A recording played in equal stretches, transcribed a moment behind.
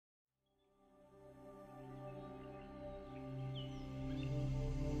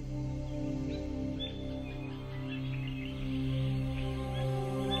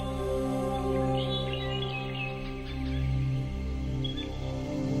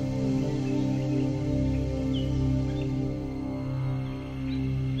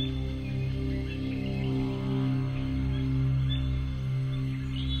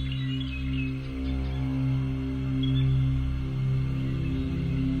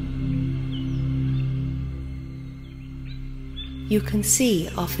You can see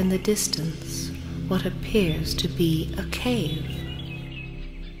off in the distance what appears to be a cave.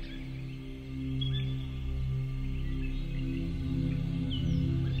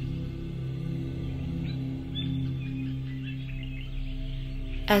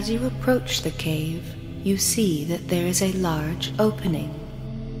 As you approach the cave, you see that there is a large opening.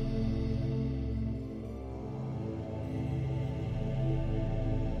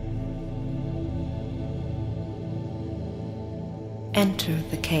 Enter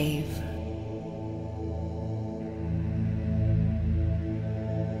the cave.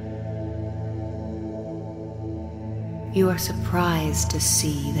 You are surprised to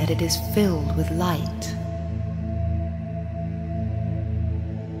see that it is filled with light.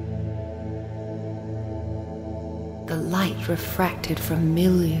 The light refracted from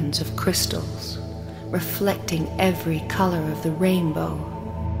millions of crystals, reflecting every color of the rainbow.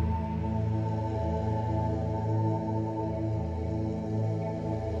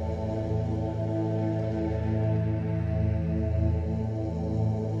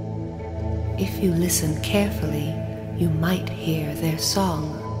 If you listen carefully, you might hear their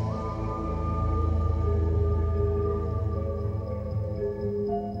song.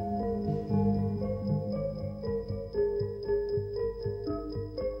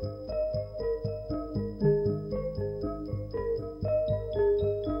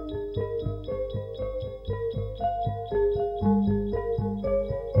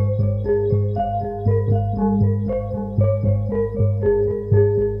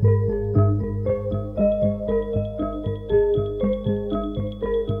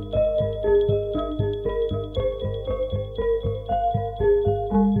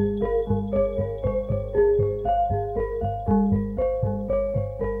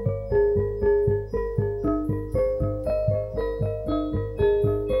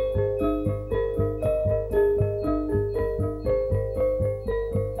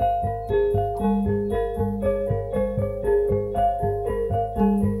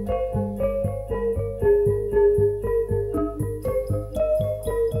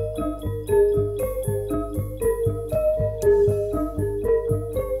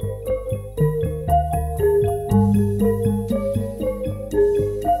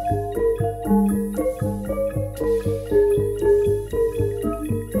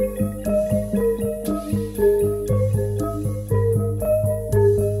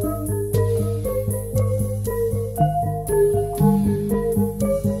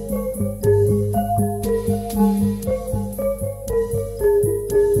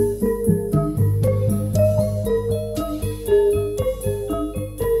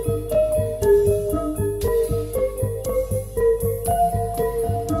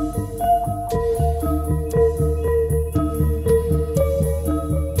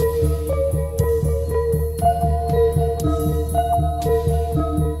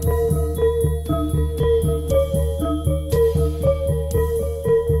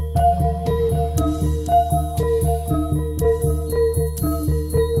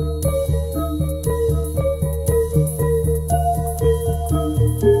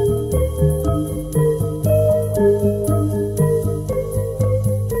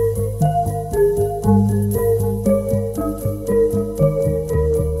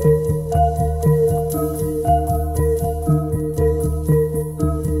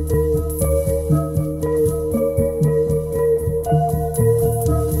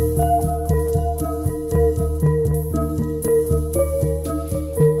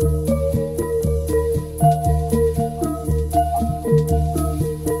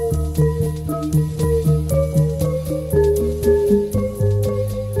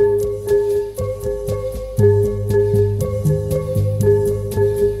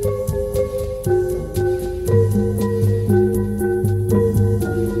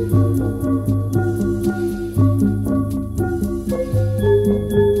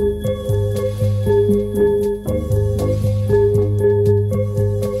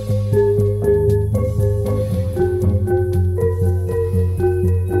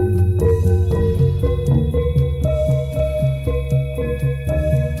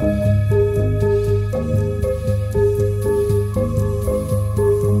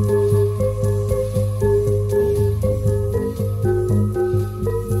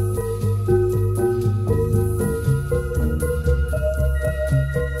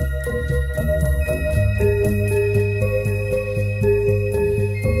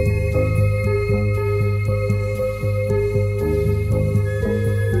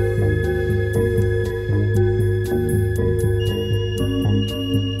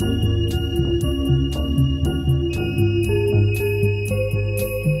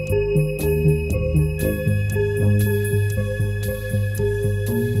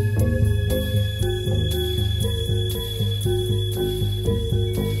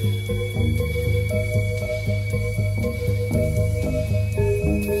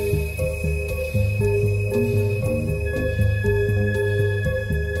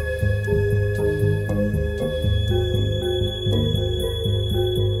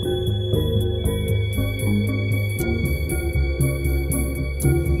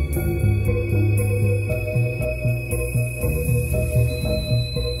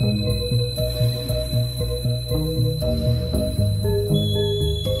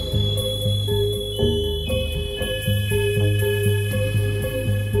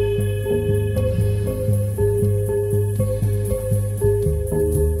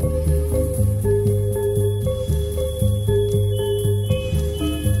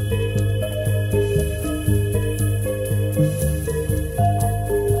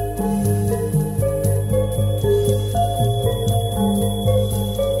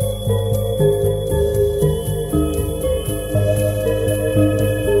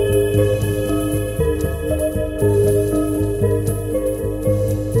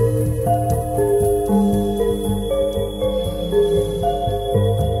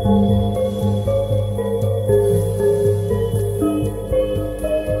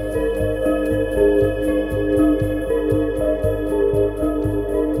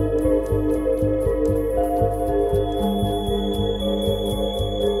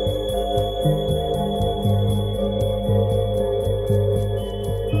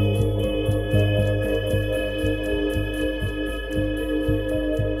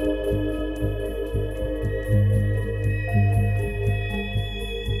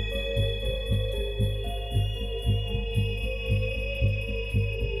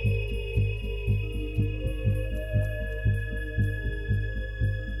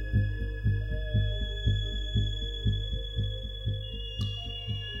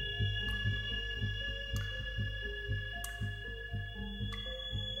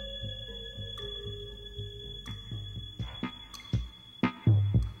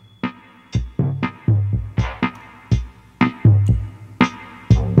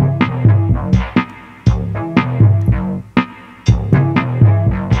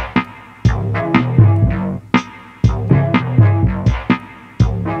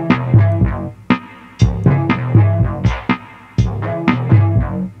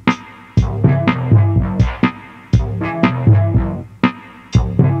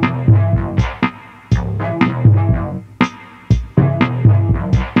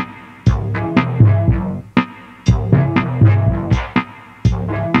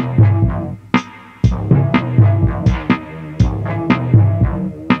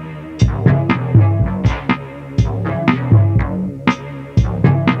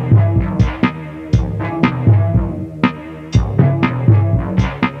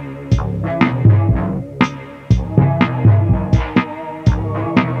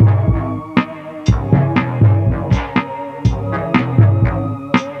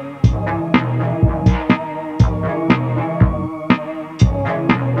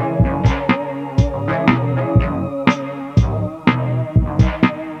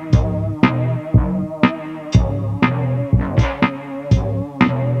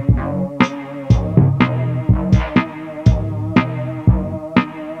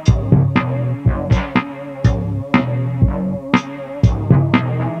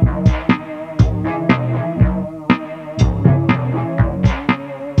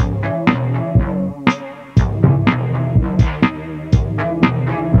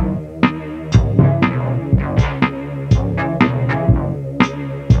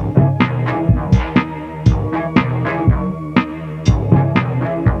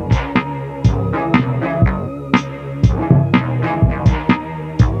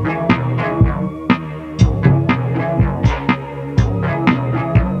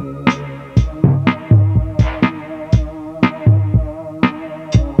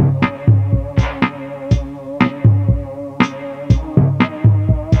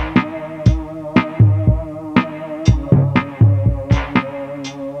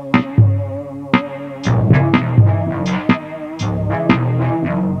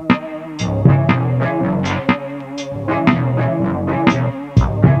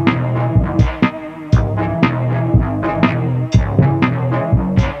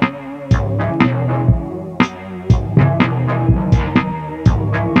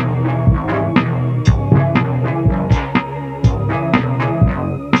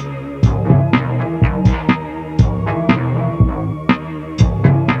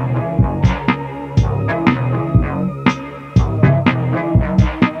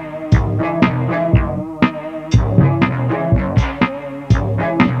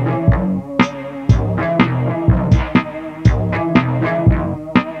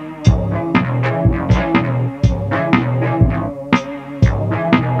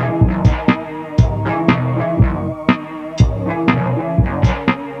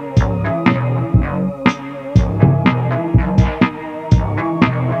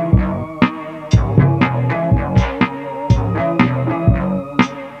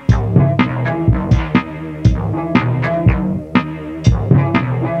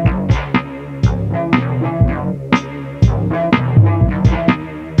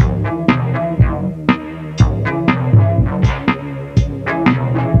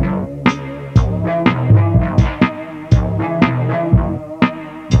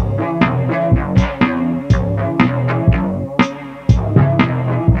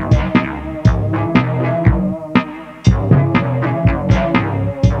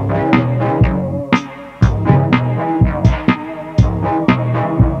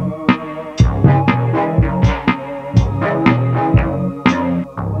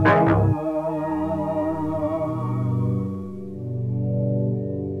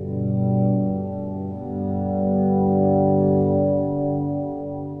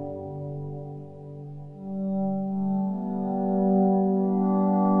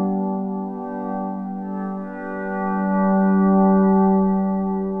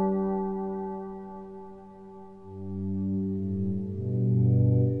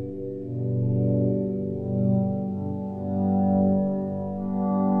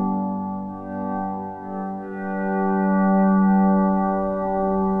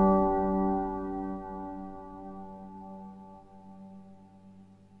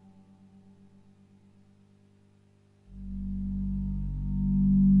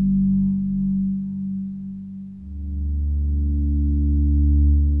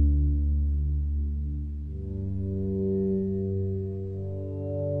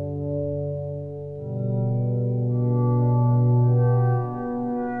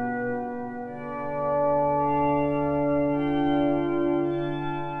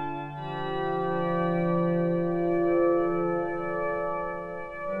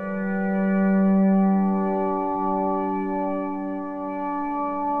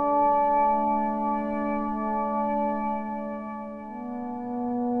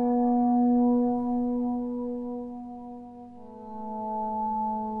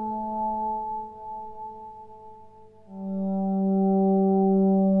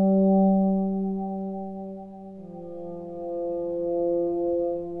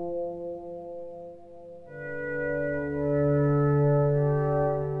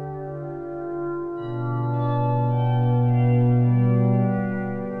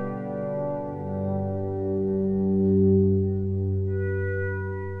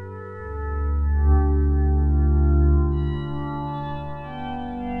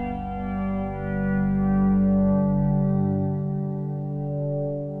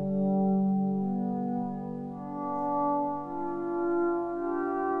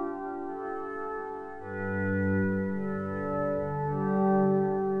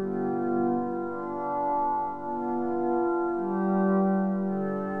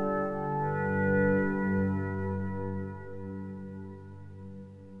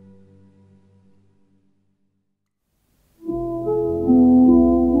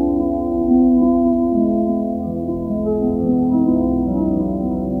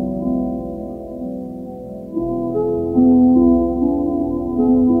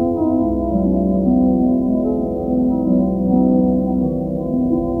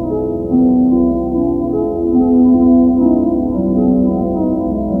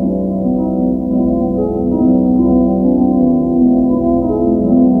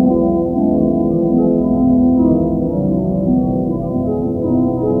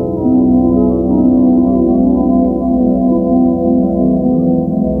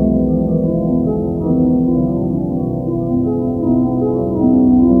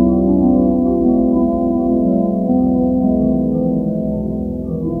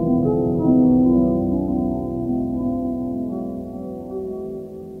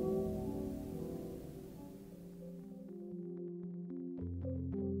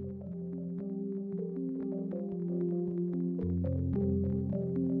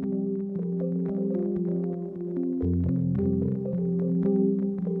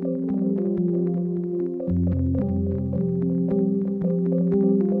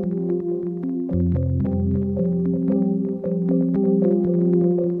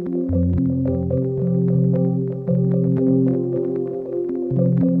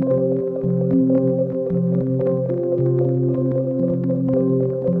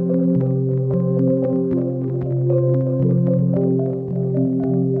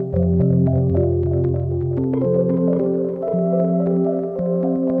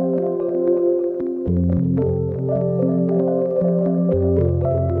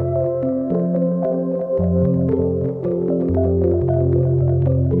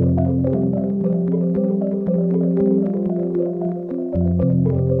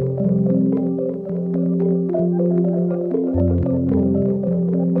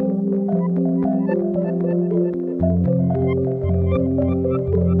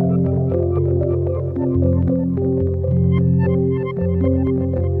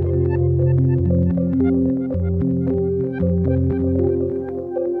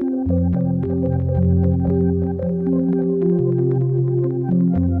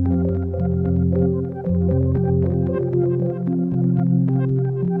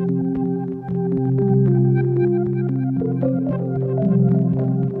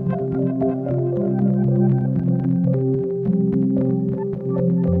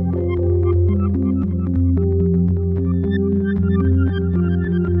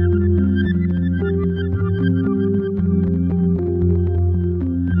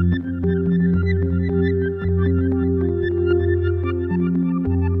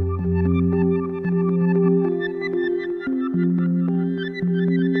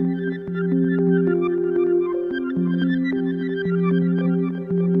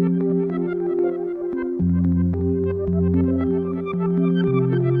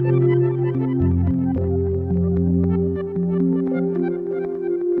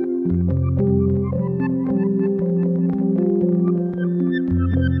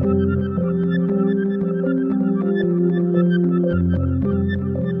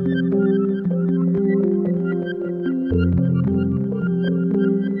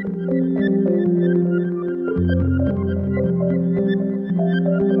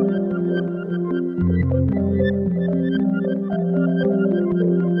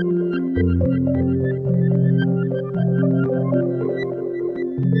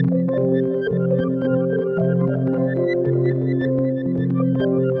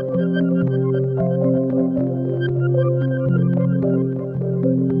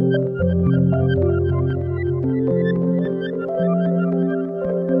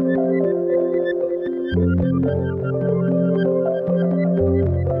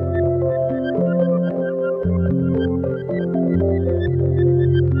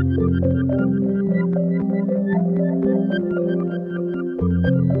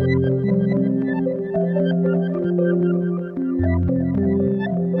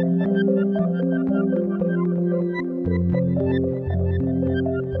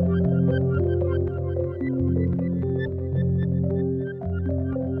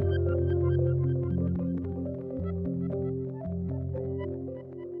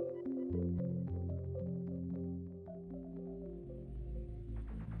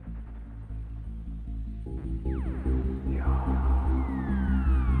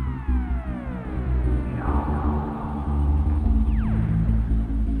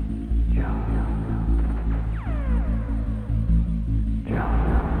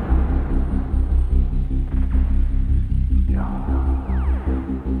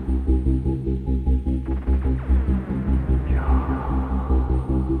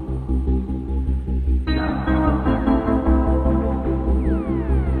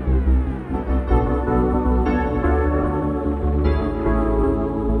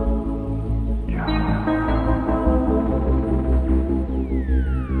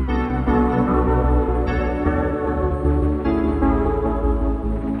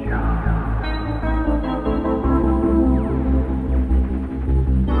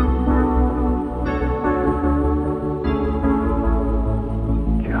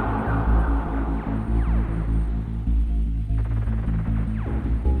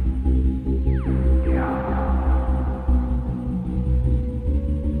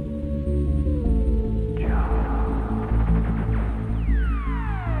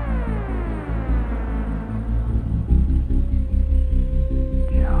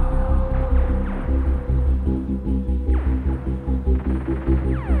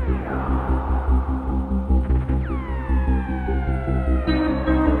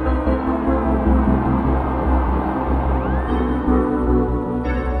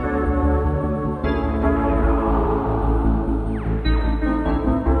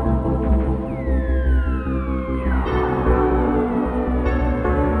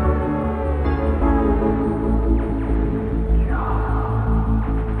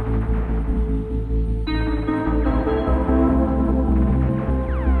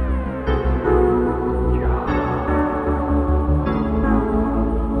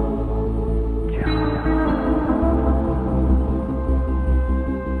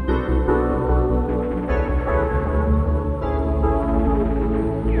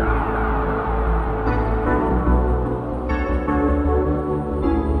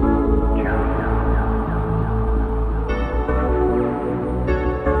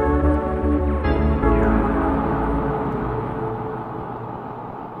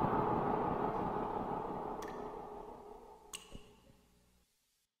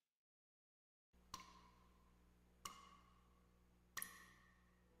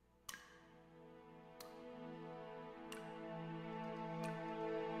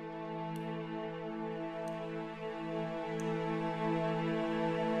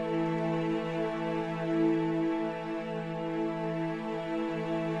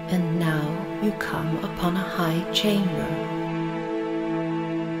 And now you come upon a high chamber,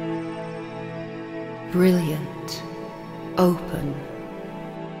 brilliant, open,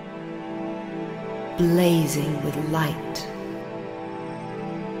 blazing with light.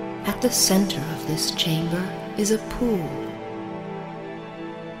 At the center of this chamber is a pool,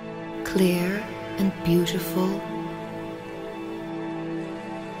 clear and beautiful.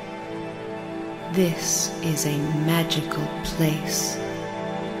 This is a magical place.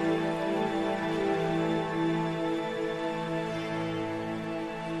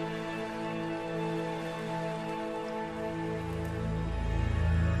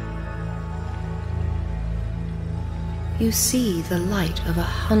 You see the light of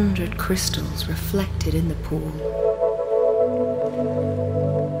 100 crystals reflected in the pool.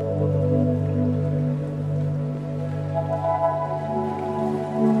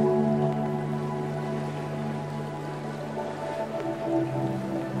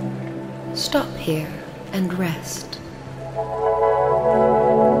 Stop here and rest.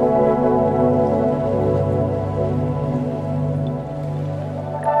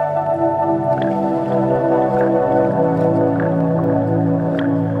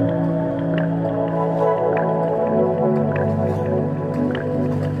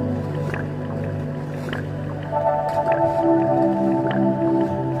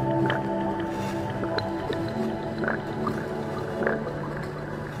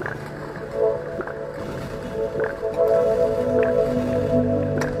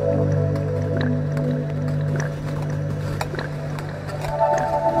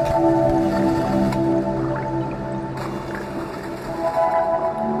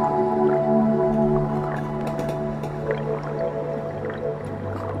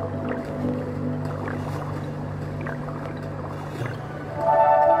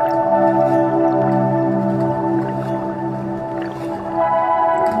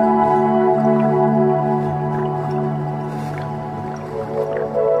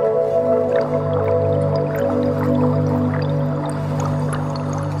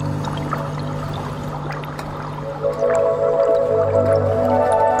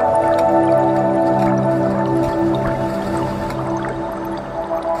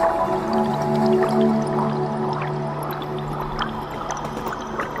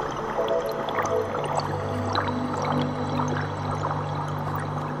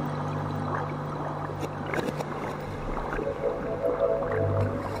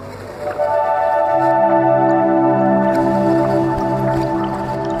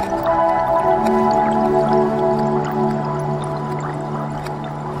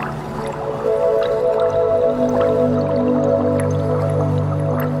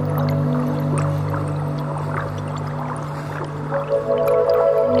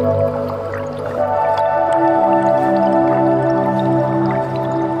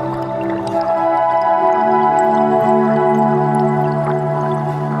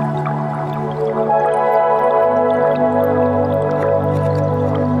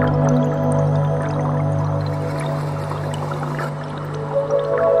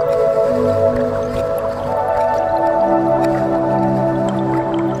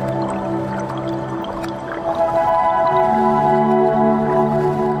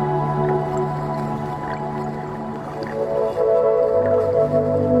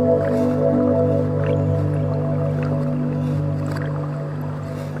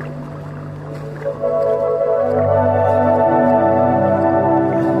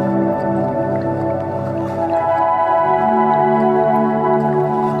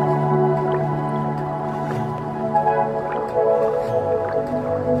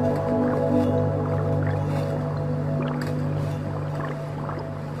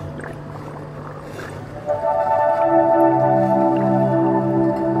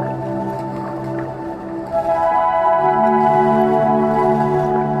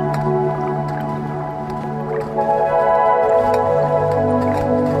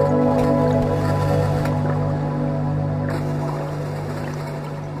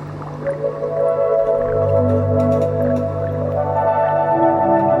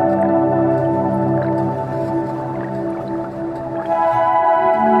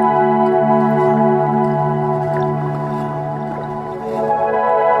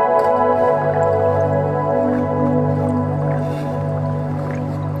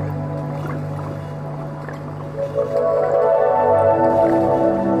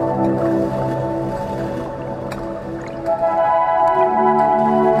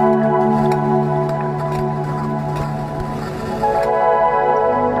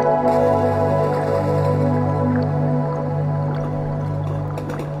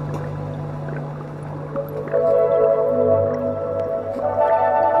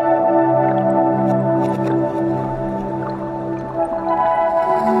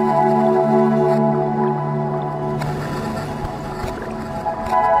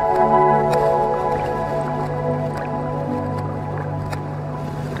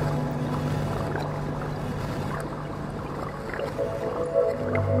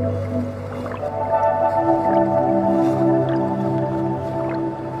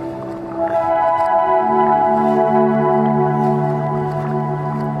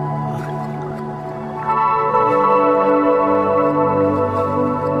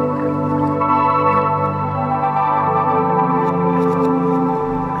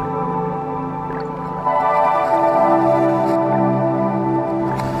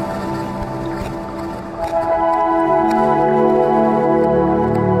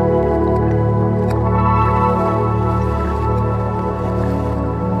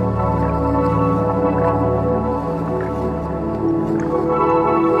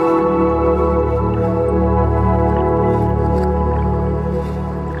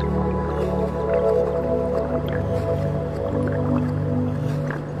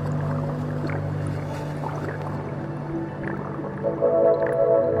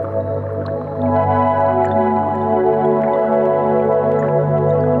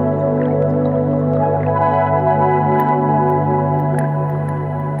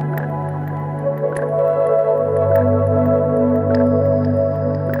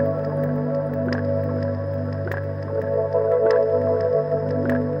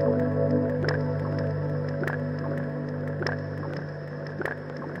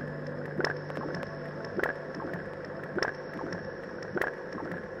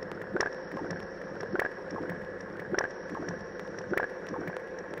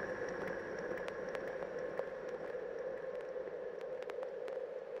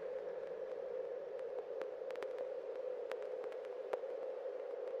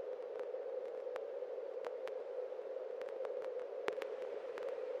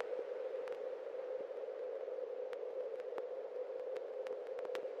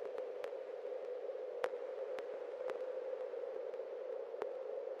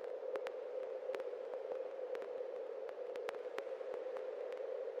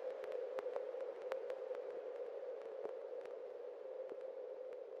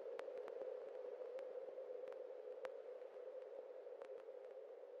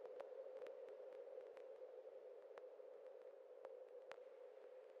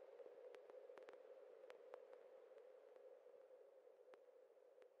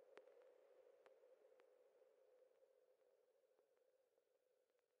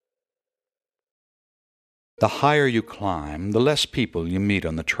 The higher you climb, the less people you meet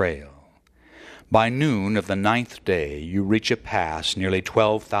on the trail. By noon of the 9th day, you reach a pass nearly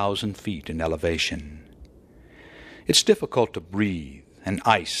 12,000 feet in elevation. It's difficult to breathe, and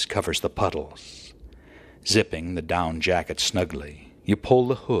ice covers the puddles. Zipping the down jacket snugly, you pull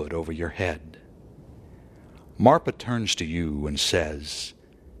the hood over your head. Marpa turns to you and says,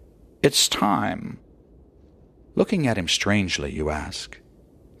 "It's time." Looking at him strangely, you ask,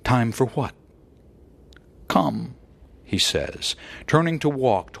 "Time for what?" "Come," he says, turning to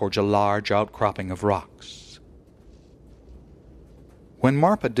walk towards a large outcropping of rocks. When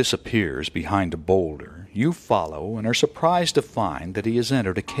Marpa disappears behind a boulder, you follow and are surprised to find that he has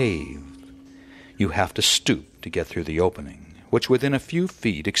entered a cave. You have to stoop to get through the opening, which within a few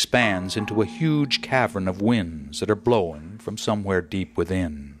feet expands into a huge cavern of winds that are blowing from somewhere deep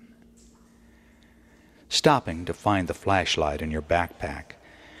within. Stopping to find the flashlight in your backpack,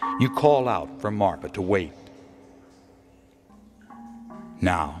 you call out for Marpa to wait.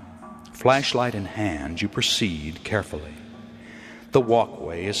 Now, flashlight in hand, you proceed carefully. The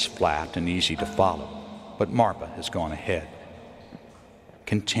walkway is flat and easy to follow, but Marpa has gone ahead.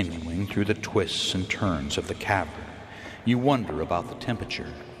 Continuing through the twists and turns of the cavern, you wonder about the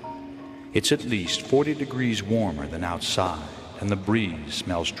temperature. It's at least 40 degrees warmer than outside, and the breeze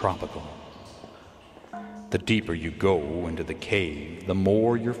smells tropical. The deeper you go into the cave, the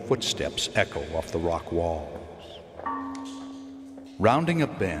more your footsteps echo off the rock walls. Rounding a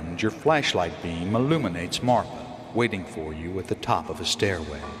bend, your flashlight beam illuminates Marpa, waiting for you at the top of a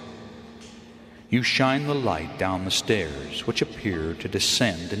stairway. You shine the light down the stairs, which appear to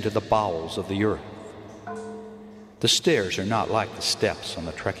descend into the bowels of the earth. The stairs are not like the steps on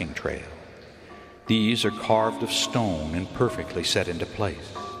the trekking trail. These are carved of stone and perfectly set into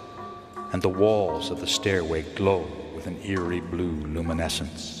place, and the walls of the stairway glow with an eerie blue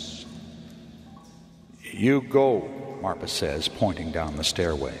luminescence. "You go," Marpa says, pointing down the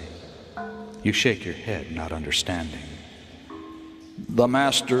stairway. You shake your head, not understanding. "The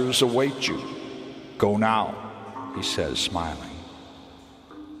masters await you. Go now," he says, smiling.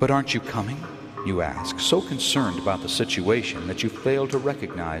 "But aren't you coming?" you ask, so concerned about the situation that you fail to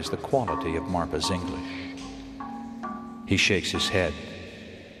recognize the quality of Marpa's English. He shakes his head.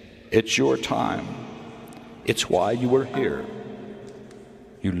 "It's your time. It's why you were here."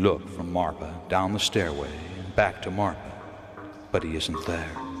 You look from Marpa down the stairway and back to Marpa, but he isn't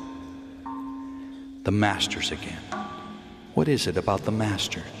there. The masters again. What is it about the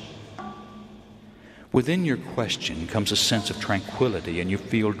masters? Within your question comes a sense of tranquility, and you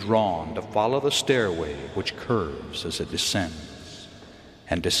feel drawn to follow the stairway which curves as it descends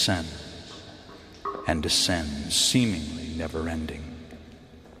and descends and descends, seemingly never-ending.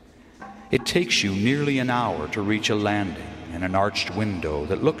 It takes you nearly an hour to reach a landing and an arched window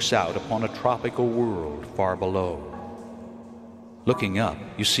that looks out upon a tropical world far below. Looking up,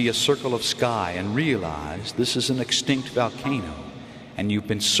 you see a circle of sky and realize this is an extinct volcano, and you've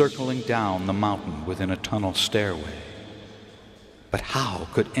been circling down the mountain within a tunnel stairway. But how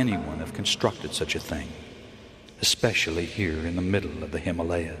could anyone have constructed such a thing, especially here in the middle of the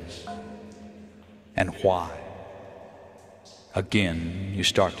Himalayas? And why? Again, you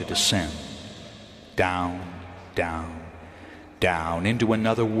start to descend, down, down, down into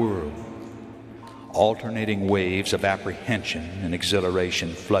another world. Alternating waves of apprehension and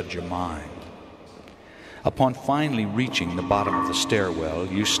exhilaration flood your mind. Upon finally reaching the bottom of the stairwell,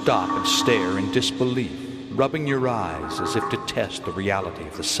 you stop and stare in disbelief, rubbing your eyes as if to test the reality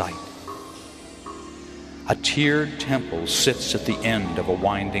of the sight. A tiered temple sits at the end of a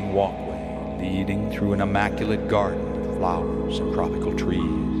winding walkway, leading through an immaculate garden of flowers and tropical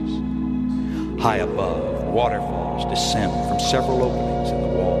trees. High above, waterfalls descend from several openings in the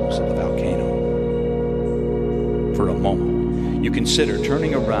walls of the volcano. For a moment, you consider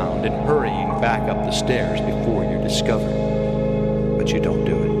turning around and hurrying back up the stairs before you're discovered, but you don't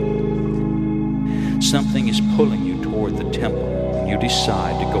do it. Something is pulling you toward the temple, and you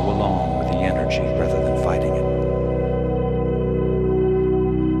decide to go along with the energy rather than fighting it.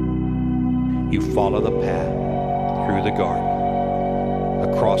 You follow the path through the garden,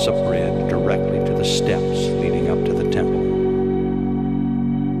 across a bridge directly to the steps leading up to the temple.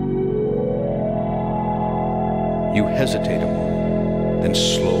 You hesitate a moment, then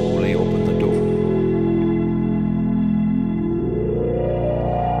slowly open the door.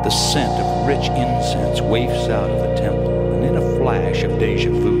 The scent of rich incense wafts out of the temple, and in a flash of deja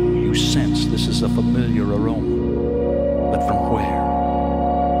vu, you sense this is a familiar aroma. But from where?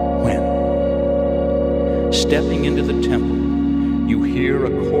 When? Stepping into the temple, you hear a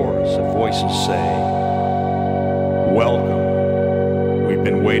chorus of voices say, "Welcome. We've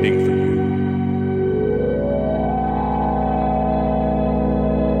been waiting for you."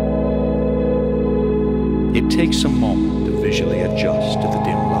 takes a moment to visually adjust to the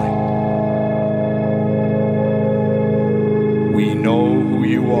dim light. We know who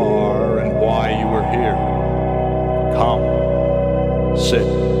you are and why you are here. Come, sit.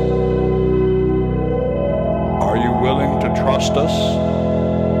 Are you willing to trust us?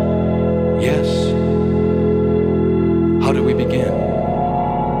 Yes. How do we begin?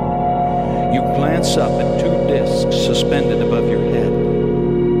 You glance up at two discs suspended above your head.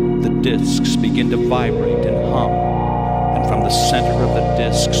 The discs begin to vibrate and hum, and from the center of the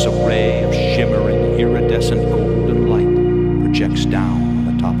discs a ray of shimmering, iridescent golden light projects down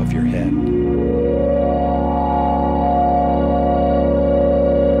on the top of your head.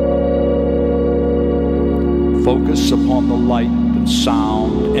 Focus upon the light and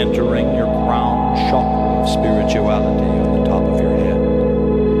sound entering your crown chakra of spirituality on the top of your head.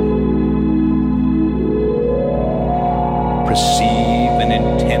 Perceive an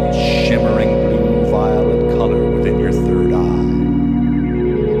intense, shimmering blue-violet color within your third eye.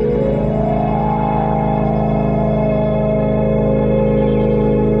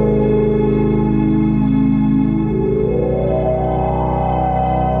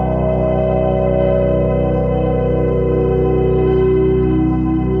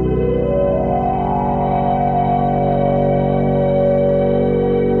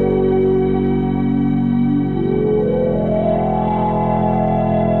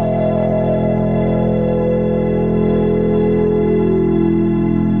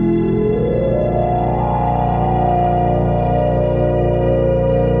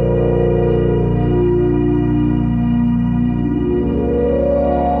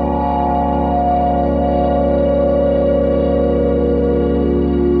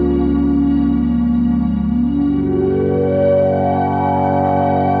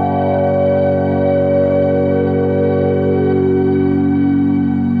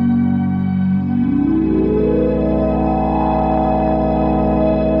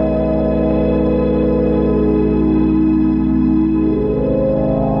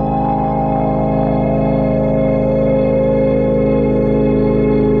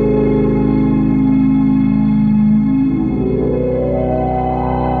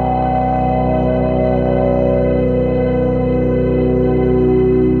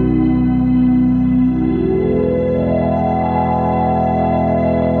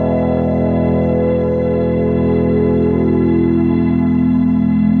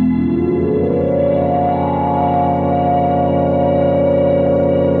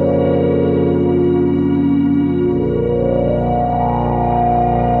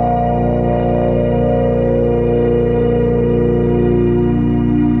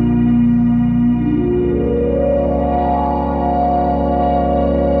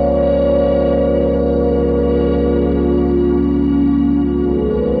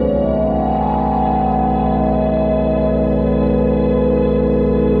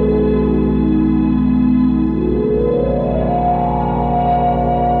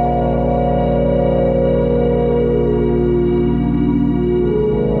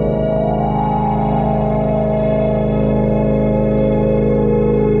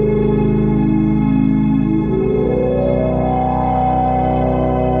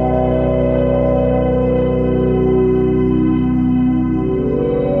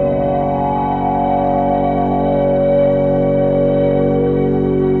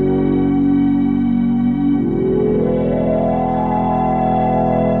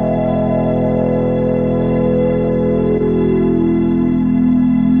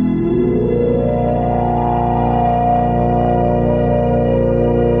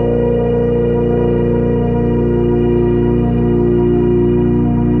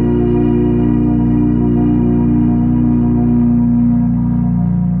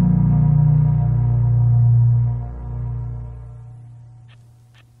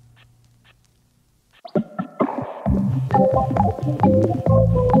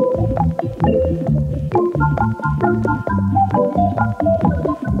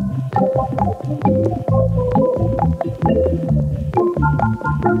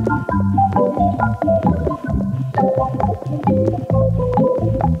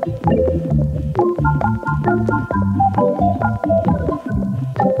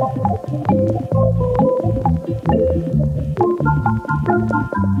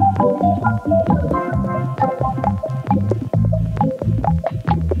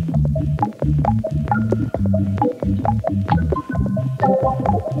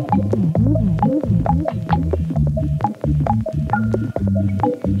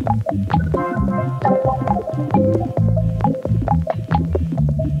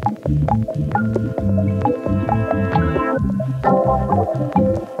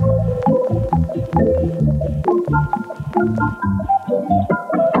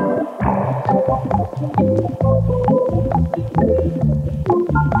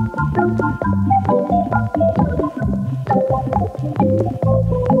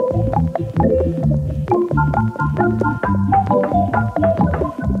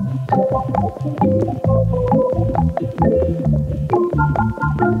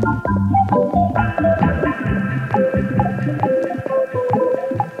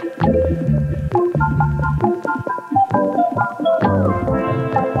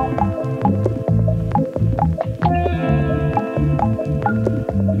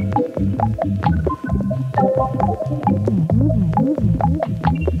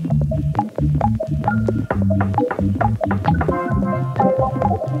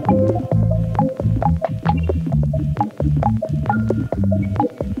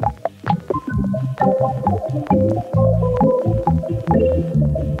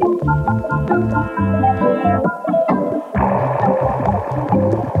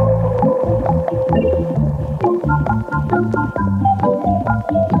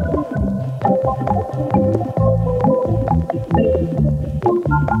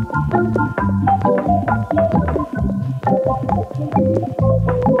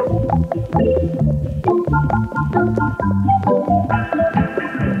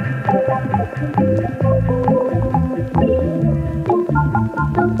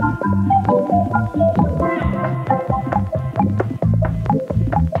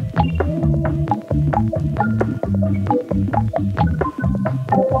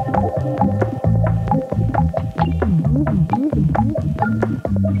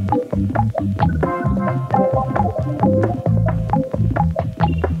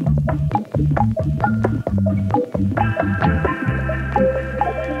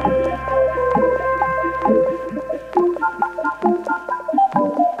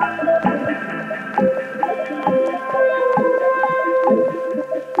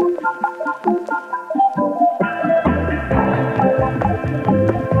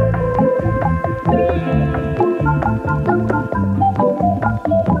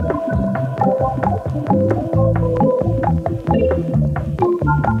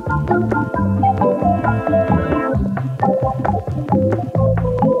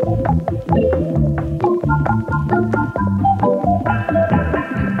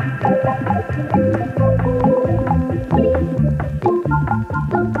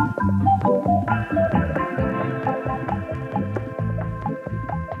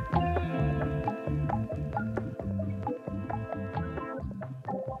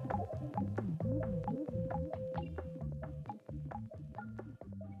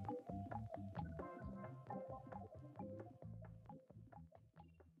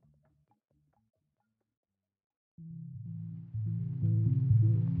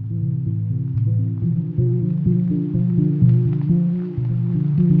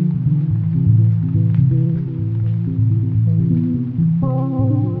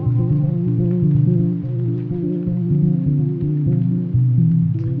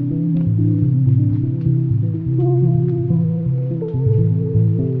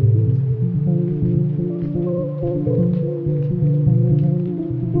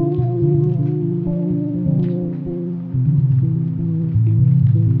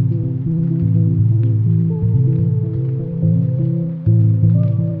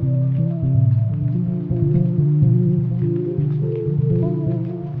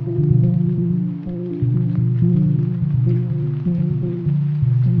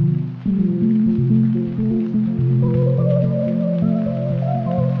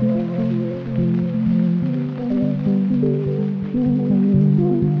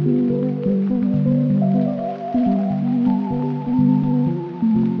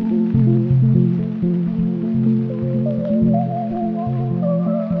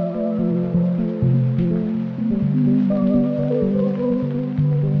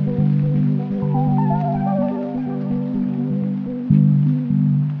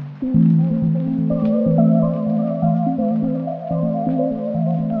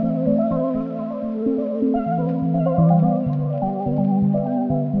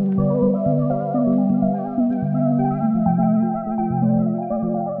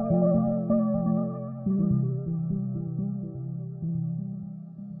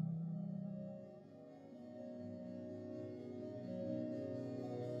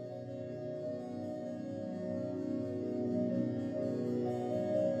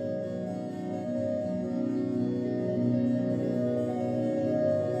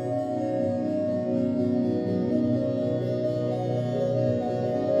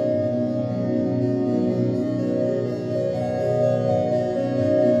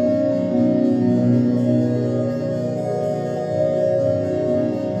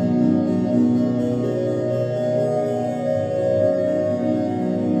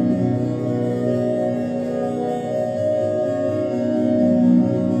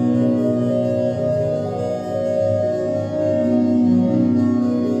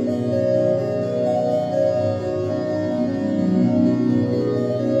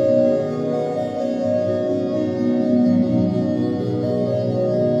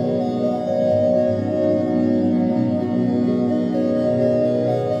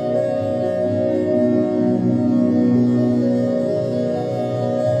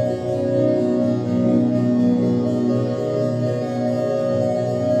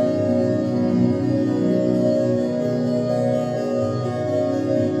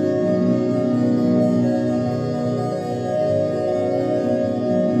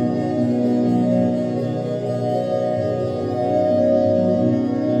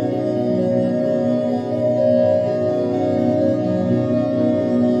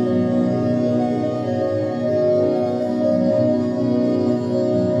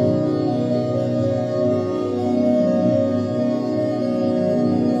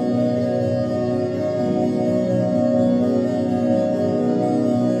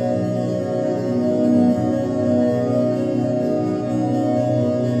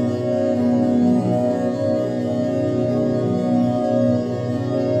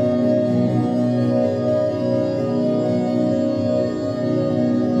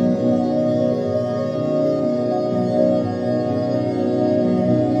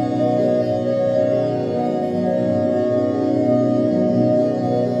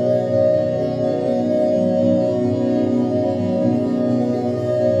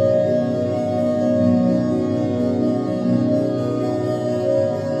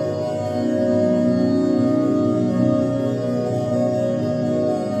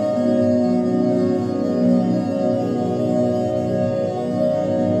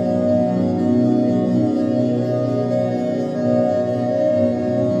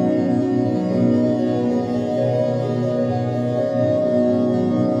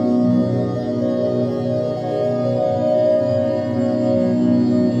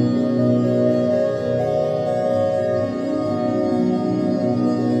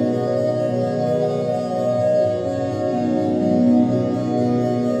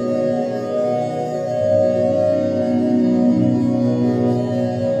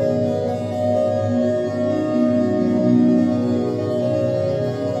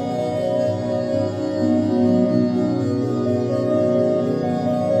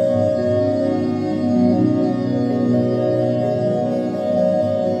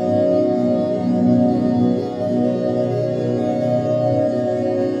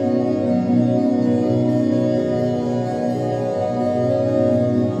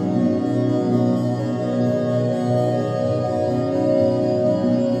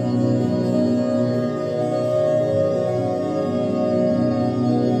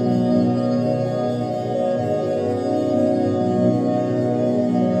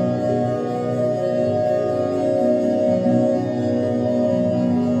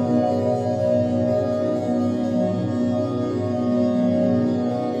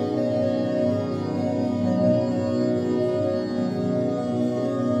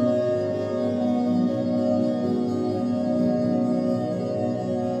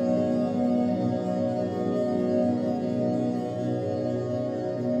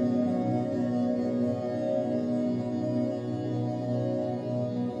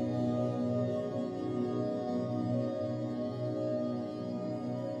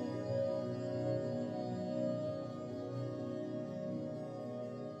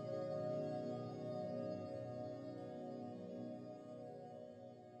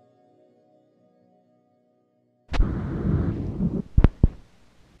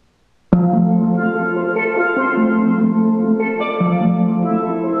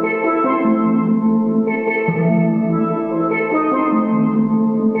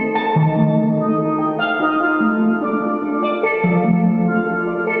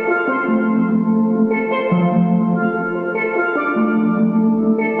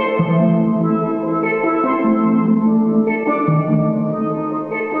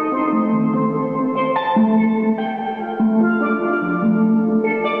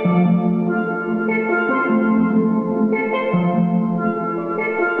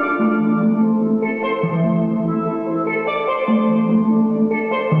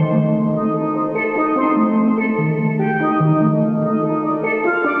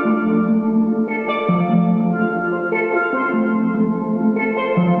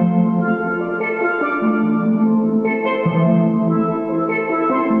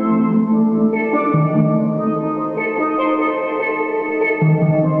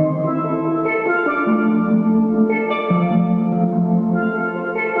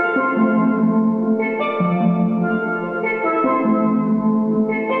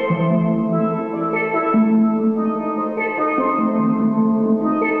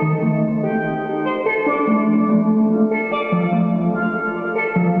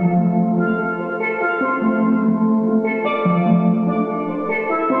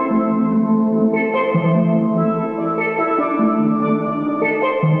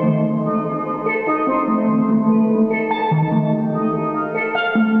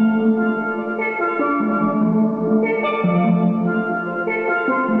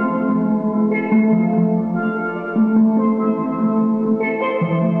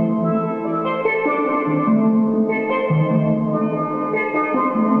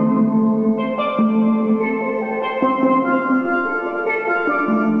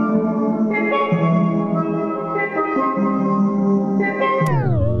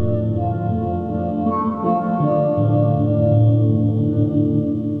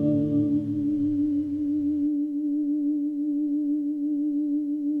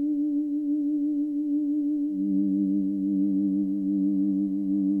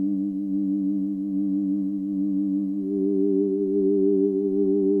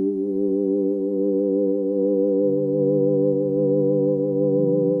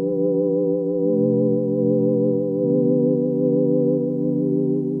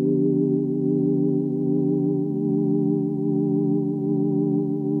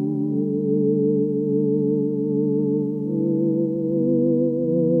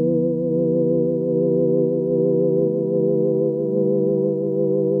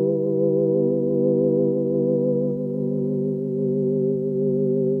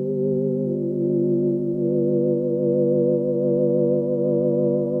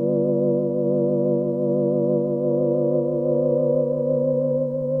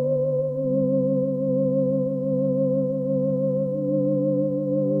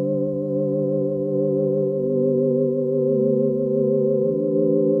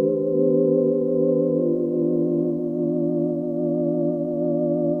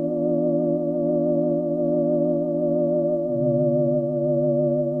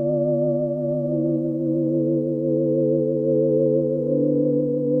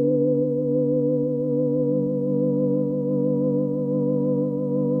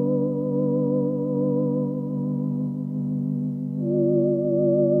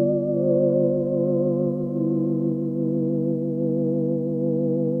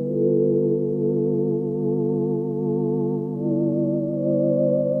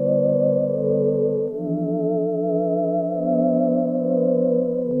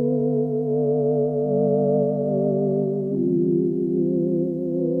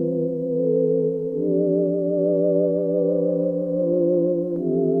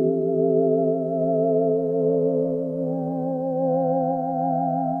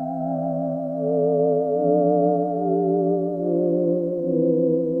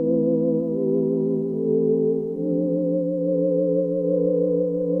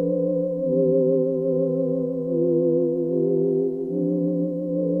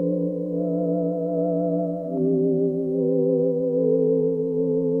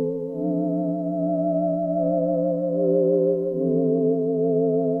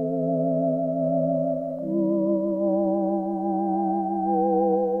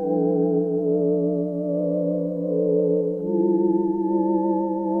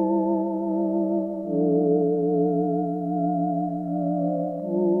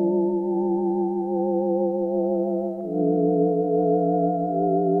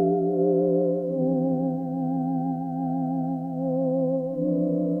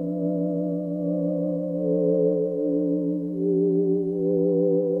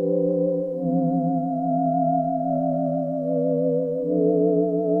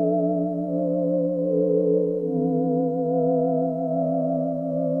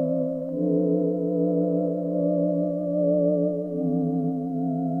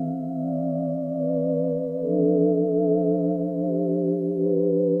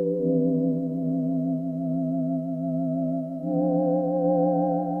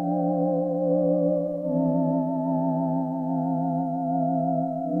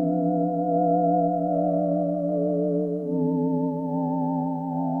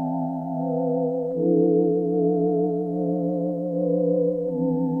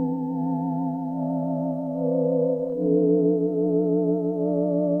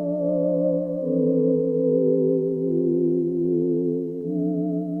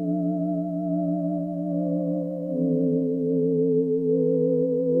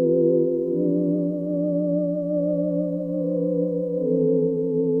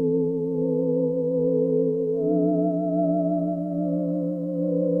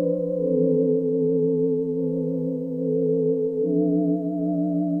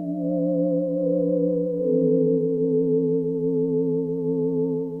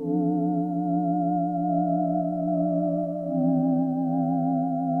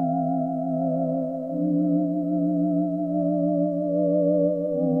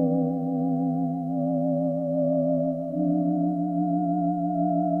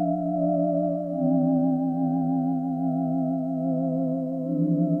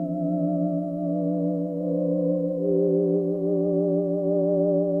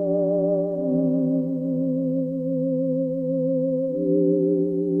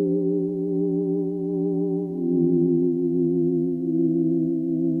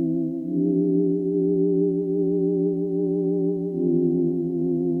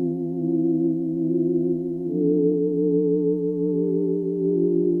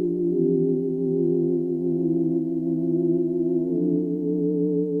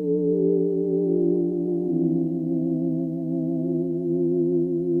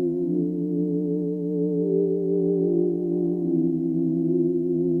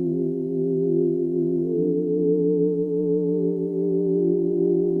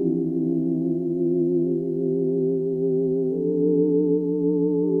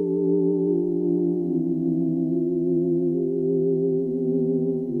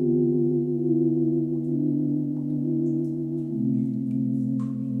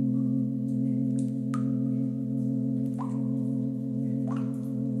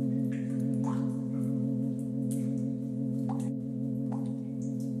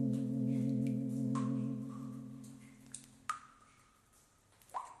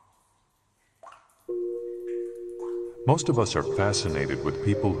 Most of us are fascinated with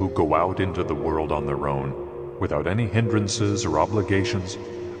people who go out into the world on their own, without any hindrances or obligations,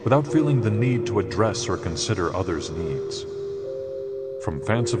 without feeling the need to address or consider others' needs. From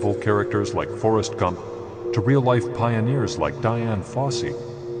fanciful characters like Forrest Gump to real-life pioneers like Diane Fossey,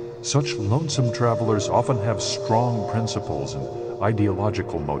 such lonesome travelers often have strong principles and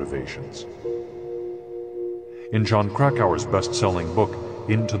ideological motivations. In Jon Krakauer's best-selling book,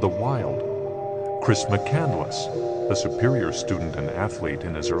 Into the Wild, Chris McCandless, a superior student and athlete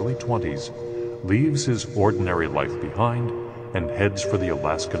in his early 20s, leaves his ordinary life behind and heads for the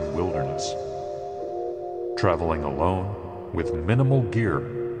Alaskan wilderness. Traveling alone, with minimal gear,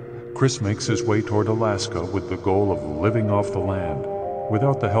 Chris makes his way toward Alaska with the goal of living off the land,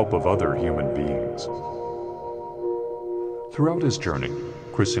 without the help of other human beings. Throughout his journey,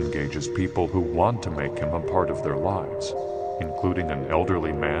 Chris engages people who want to make him a part of their lives, including an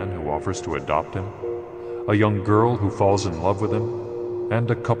elderly man who offers to adopt him, a young girl who falls in love with him,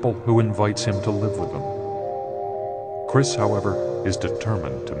 and a couple who invites him to live with them. Chris, however, is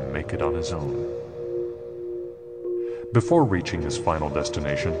determined to make it on his own. Before reaching his final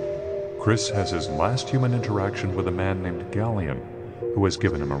destination, Chris has his last human interaction with a man named Galleon, who has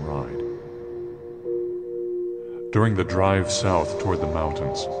given him a ride. During the drive south toward the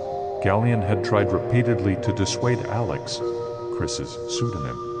mountains, Galleon had tried repeatedly to dissuade Alex, Chris's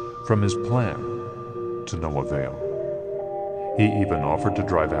pseudonym, from his plan, to no avail. He even offered to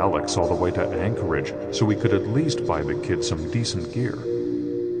drive Alex all the way to Anchorage so he could at least buy the kid some decent gear.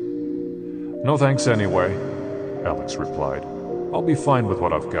 "No thanks anyway," Alex replied. "I'll be fine with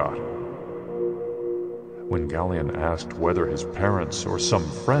what I've got." When Galleon asked whether his parents or some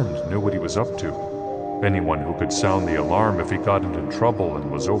friend knew what he was up to, anyone who could sound the alarm if he got into trouble and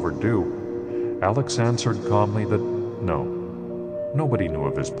was overdue, Alex answered calmly that no, nobody knew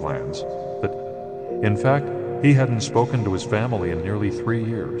of his plans, that, in fact, he hadn't spoken to his family in nearly 3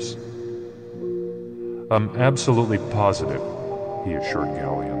 years. "I'm absolutely positive," he assured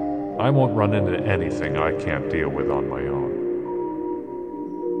Galleon, "I won't run into anything I can't deal with on my own."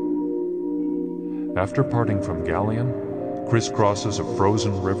 After parting from Galleon, Chris crosses a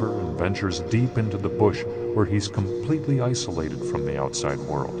frozen river and ventures deep into the bush where he's completely isolated from the outside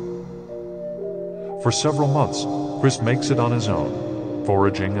world. For several months, Chris makes it on his own,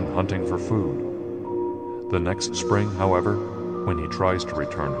 foraging and hunting for food. The next spring, however, when he tries to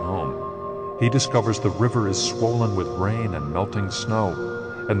return home, he discovers the river is swollen with rain and melting snow,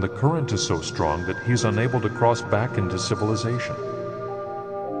 and the current is so strong that he's unable to cross back into civilization.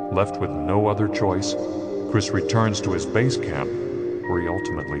 Left with no other choice, Chris returns to his base camp, where he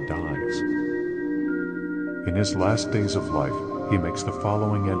ultimately dies. In his last days of life, he makes the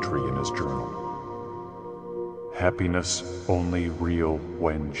following entry in his journal: "Happiness only real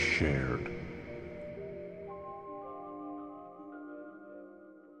when shared."